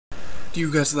Do you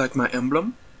guys like my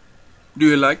emblem? Do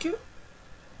you like it?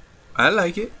 I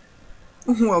like it.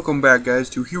 Welcome back, guys,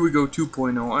 to Here We Go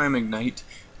 2.0. I'm Ignite,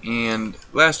 and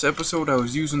last episode I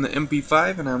was using the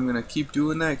MP5, and I'm gonna keep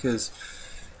doing that because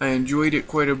I enjoyed it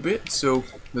quite a bit. So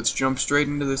let's jump straight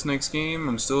into this next game.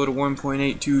 I'm still at a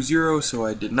 1.820, so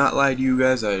I did not lie to you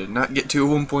guys. I did not get to a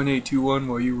 1.821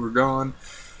 while you were gone,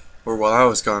 or while I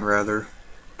was gone rather.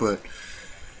 But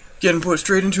getting put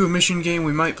straight into a mission game.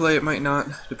 We might play it, might not.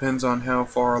 Depends on how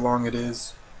far along it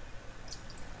is.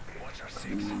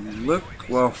 Look,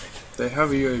 well, they have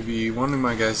a UAV. One of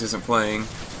my guys isn't playing.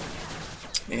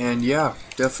 And yeah,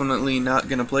 definitely not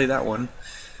gonna play that one.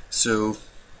 So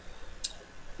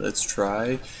let's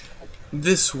try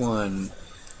this one.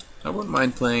 I wouldn't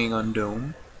mind playing on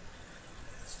Dome.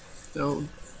 That would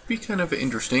be kind of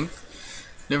interesting.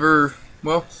 Never,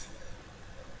 well,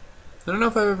 I don't know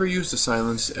if I've ever used a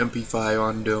silenced MP5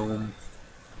 on Dome.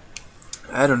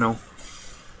 I don't know.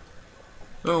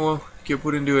 Oh well, get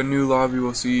put into a new lobby.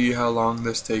 We'll see how long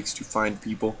this takes to find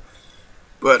people.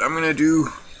 But I'm gonna do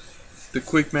the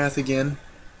quick math again.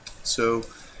 So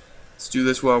let's do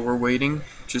this while we're waiting,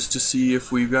 just to see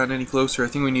if we've gotten any closer. I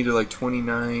think we needed like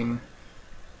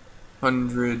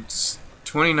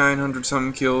 2,900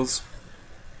 something kills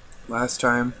last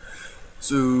time.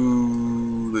 So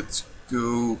let's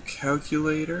go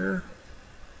calculator.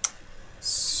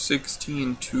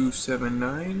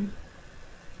 16,279.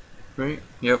 Right?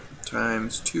 Yep.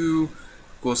 Times 2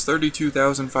 equals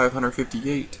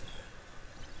 32,558.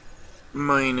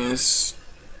 Minus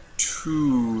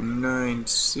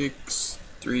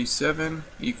 29637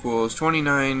 equals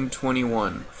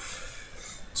 2921.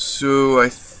 So I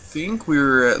think we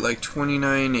were at like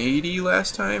 2980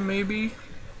 last time, maybe?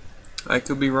 I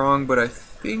could be wrong, but I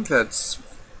think that's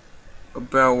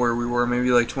about where we were,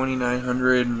 maybe like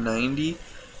 2,990,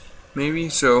 maybe.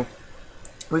 So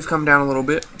we've come down a little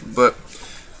bit, but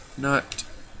not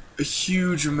a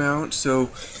huge amount. So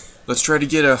let's try to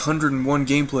get 101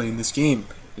 gameplay in this game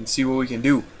and see what we can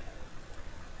do.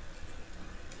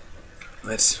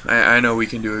 I know we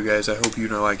can do it, guys. I hope you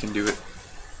know I can do it.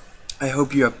 I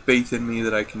hope you have faith in me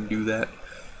that I can do that.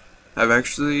 I've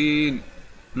actually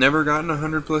never gotten a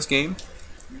 100+ game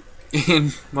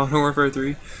in Modern Warfare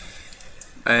 3.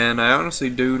 And I honestly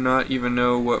do not even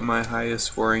know what my highest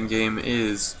scoring game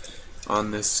is on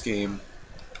this game.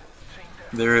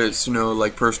 There is no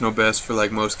like personal best for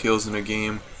like most kills in a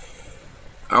game.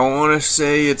 I want to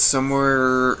say it's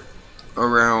somewhere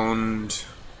around,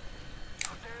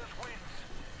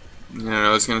 I don't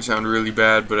know, it's gonna sound really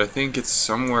bad, but I think it's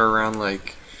somewhere around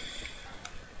like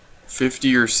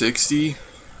 50 or 60,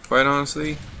 quite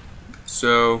honestly.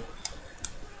 So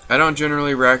I don't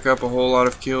generally rack up a whole lot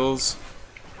of kills.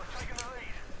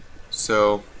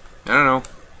 So, I don't know.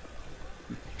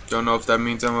 Don't know if that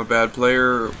means I'm a bad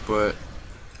player, but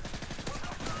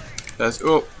that's,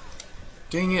 oh,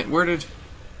 dang it, why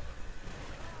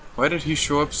did he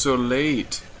show up so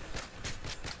late?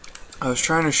 I was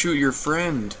trying to shoot your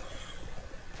friend.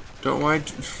 Oh,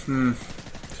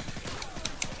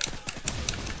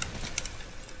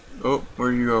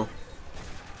 where'd you go?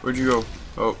 Where'd you go?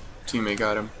 Oh, teammate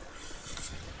got him.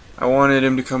 I wanted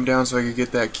him to come down so I could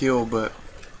get that kill, but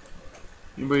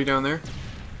anybody down there?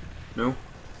 No?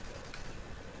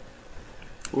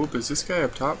 Oop, is this guy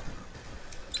up top?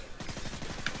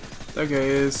 That guy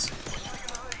is.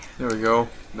 There we go.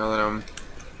 Now that I'm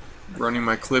running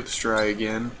my clips dry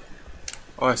again.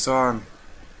 Oh, I saw him.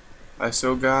 I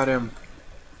so got him.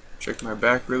 Check my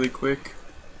back really quick.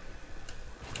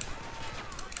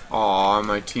 Aw,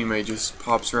 my teammate just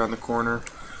pops around the corner.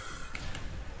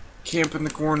 Camp in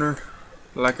the corner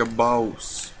like a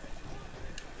boss.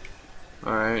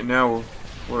 Alright, now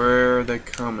where are they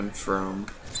coming from?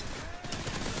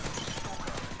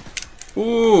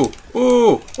 Ooh!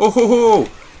 Ooh! Oh ho ho!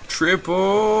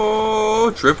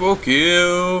 Triple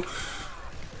kill!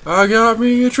 I got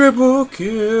me a triple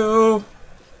kill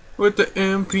with the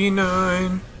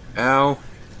MP9. Ow.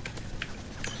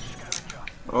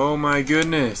 Oh my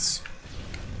goodness.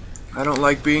 I don't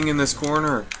like being in this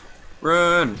corner.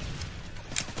 Run!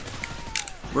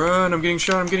 Run! I'm getting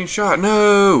shot!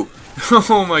 No!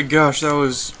 Oh my gosh, that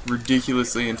was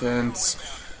ridiculously intense.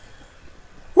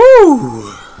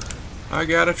 Woo! I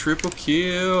got a triple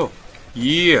kill.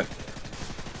 Yeah.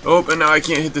 Oh, and now I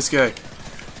can't hit this guy.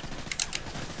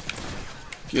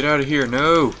 Get out of here.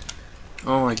 No.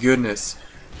 Oh my goodness.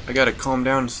 I gotta calm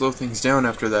down and slow things down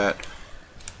after that.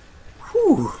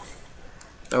 Whew.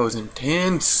 That was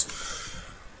intense.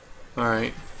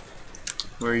 Alright.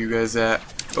 Where are you guys at?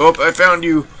 Oh, I found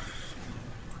you.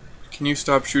 Can you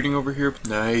stop shooting over here?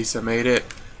 Nice, I made it.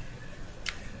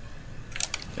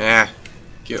 Ah,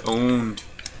 Get owned.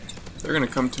 They're gonna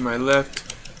come to my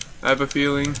left. I have a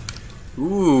feeling.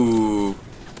 Ooh.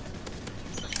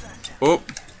 Oh.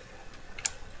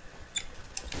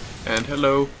 And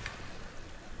hello.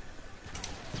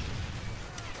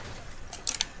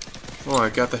 Oh, I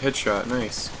got the headshot.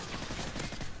 Nice.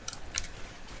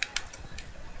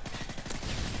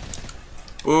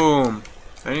 Boom.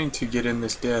 I need to get in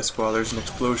this desk while there's an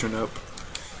explosion up.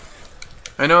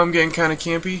 I know I'm getting kind of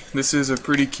campy. This is a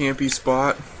pretty campy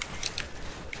spot.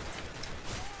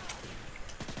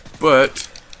 But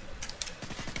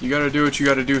you gotta do what you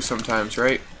gotta do sometimes,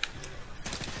 right?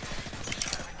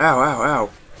 Ow, ow, ow.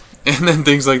 And then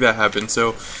things like that happen.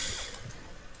 So,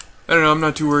 I don't know, I'm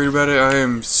not too worried about it. I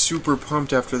am super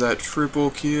pumped after that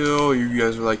triple kill. You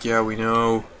guys are like, yeah, we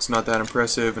know. It's not that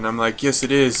impressive. And I'm like, yes,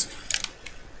 it is.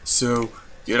 So,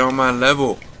 get on my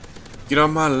level. Get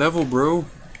on my level, bro.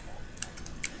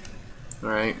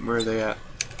 Alright, where are they at?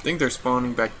 I think they're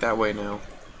spawning back that way now.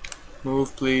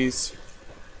 Move, please.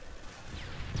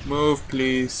 Move,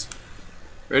 please.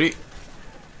 Ready?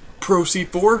 Pro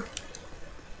C4?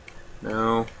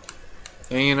 No.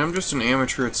 Dang it, I'm just an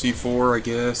amateur at C4, I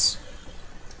guess.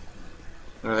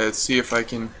 Alright, let's see if I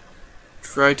can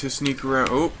try to sneak around.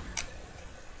 Oh!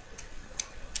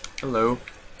 Hello.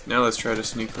 Now let's try to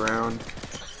sneak around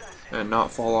and not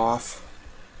fall off.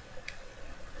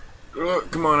 Oh,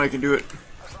 come on, I can do it.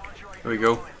 There we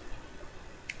go.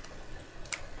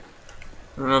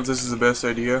 I don't know if this is the best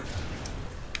idea.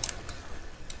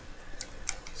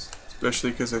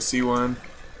 Especially because I see one.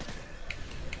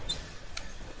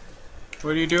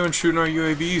 What are you doing shooting our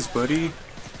UAVs, buddy?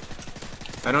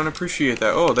 I don't appreciate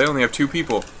that. Oh, they only have 2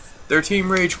 people. Their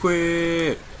team rage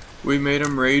quit. We made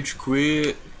them rage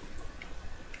quit.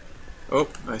 Oh,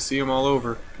 I see them all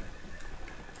over.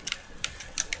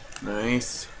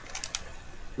 Nice.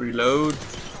 Reload.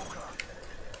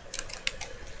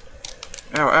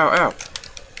 Ow, ow, ow.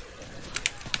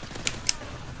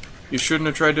 You shouldn't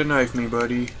have tried to knife me,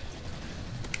 buddy.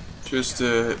 Just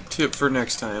a tip for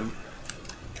next time.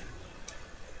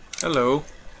 Hello.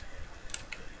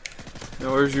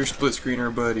 Now where's your split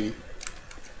screener, buddy?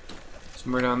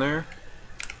 Somewhere down there?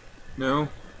 No?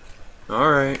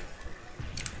 Alright.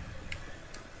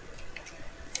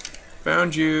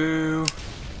 Found you.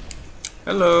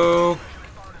 Hello.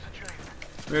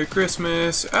 Merry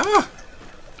Christmas. Ah!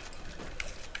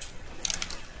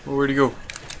 Well, where'd he go?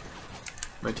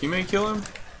 My teammate kill him?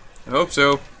 I hope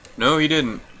so. No, he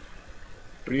didn't.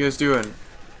 What are you guys doing?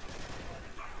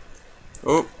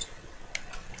 Oh.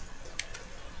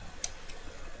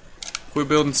 Quit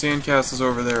building sandcastles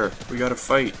over there. We gotta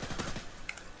fight.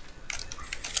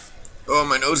 Oh,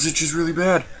 my nose itches really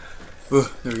bad. Ugh,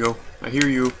 there we go. I hear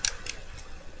you.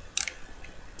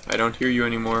 I don't hear you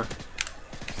anymore.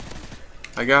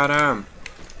 I got him.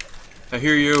 I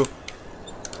hear you.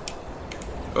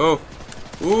 Oh.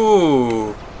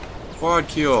 Ooh. Quad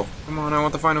kill. Come on, I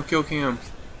want the final kill cam.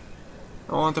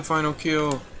 I want the final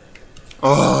kill.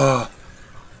 Oh.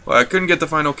 Well, I couldn't get the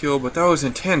final kill, but that was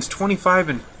intense.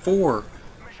 25-4.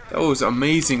 That was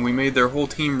amazing. We made their whole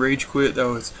team rage quit. That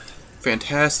was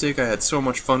fantastic. I had so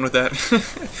much fun with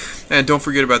that. And don't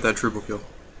forget about that triple kill.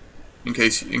 In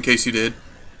case you did.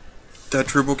 That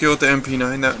triple kill with the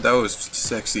MP9, that was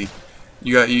sexy.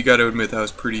 You got to admit that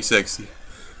was pretty sexy.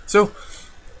 So,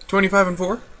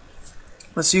 25-4.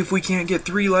 Let's see if we can't get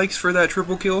 3 likes for that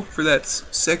triple kill, for that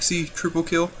sexy triple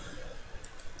kill.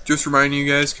 Just reminding you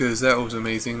guys, because that was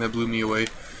amazing. That blew me away.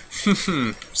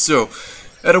 So,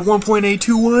 at a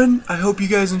 1.821, I hope you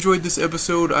guys enjoyed this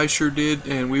episode. I sure did,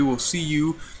 and we will see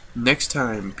you next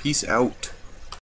time. Peace out.